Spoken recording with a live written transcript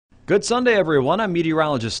Good Sunday, everyone. I'm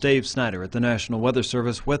meteorologist Dave Snyder at the National Weather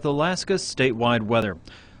Service with Alaska's statewide weather.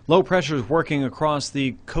 Low pressure is working across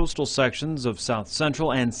the coastal sections of south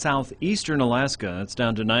central and southeastern Alaska. It's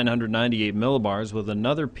down to 998 millibars with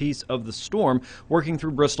another piece of the storm working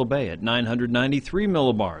through Bristol Bay at 993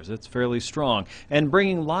 millibars. It's fairly strong and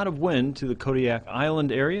bringing a lot of wind to the Kodiak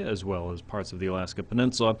Island area as well as parts of the Alaska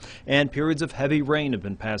Peninsula. And periods of heavy rain have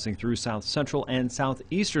been passing through south central and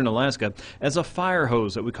southeastern Alaska as a fire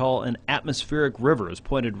hose that we call an atmospheric river is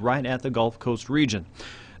pointed right at the Gulf Coast region.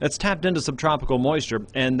 It's tapped into subtropical moisture,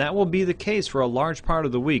 and that will be the case for a large part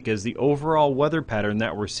of the week as the overall weather pattern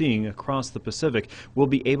that we're seeing across the Pacific will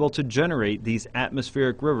be able to generate these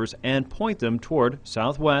atmospheric rivers and point them toward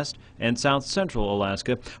southwest and south central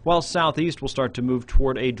Alaska, while southeast will start to move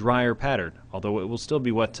toward a drier pattern, although it will still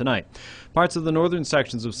be wet tonight. Parts of the northern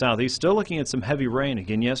sections of southeast still looking at some heavy rain.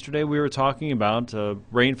 Again, yesterday we were talking about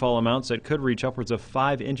rainfall amounts that could reach upwards of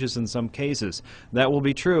 5 inches in some cases. That will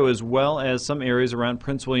be true as well as some areas around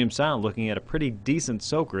Prince William Sound looking at a pretty decent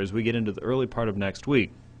soaker as we get into the early part of next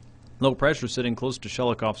week. Low pressure sitting close to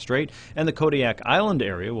Shelikof Strait and the Kodiak Island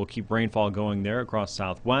area will keep rainfall going there across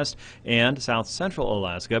southwest and south central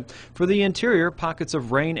Alaska. For the interior, pockets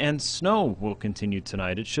of rain and snow will continue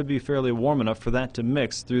tonight. It should be fairly warm enough for that to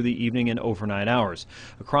mix through the evening and overnight hours.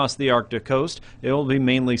 Across the Arctic coast, it will be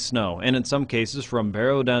mainly snow, and in some cases from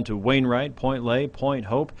Barrow down to Wainwright, Point Lay, Point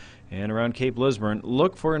Hope, and around Cape Lisburne,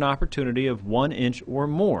 look for an opportunity of 1 inch or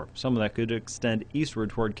more. Some of that could extend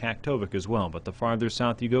eastward toward Kaktovik as well, but the farther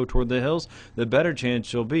south you go toward the hills, the better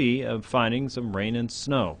chance you'll be of finding some rain and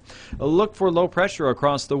snow. Look for low pressure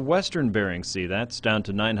across the western Bering Sea. That's down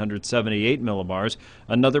to 978 millibars.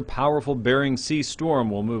 Another powerful Bering Sea storm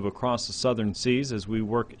will move across the southern seas as we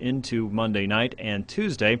work into Monday night and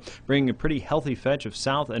Tuesday, bringing a pretty healthy fetch of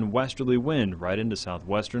south and westerly wind right into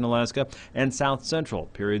southwestern Alaska and south central.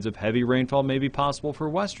 Periods of heavy rainfall may be possible for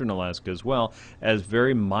western Alaska as well as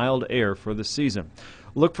very mild air for the season.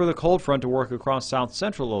 Look for the cold front to work across south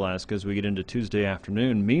central Alaska as we get into Tuesday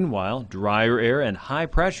afternoon. Meanwhile, drier air and high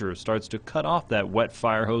pressure starts to cut off that wet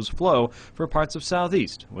fire hose flow for parts of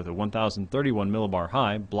southeast, with a 1,031 millibar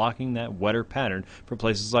high blocking that wetter pattern for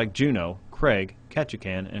places like Juneau, Craig,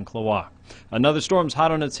 Ketchikan, and Klawock. Another storm's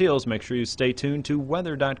hot on its heels. Make sure you stay tuned to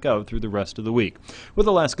weather.gov through the rest of the week. With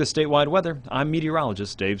Alaska statewide weather, I'm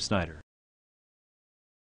meteorologist Dave Snyder.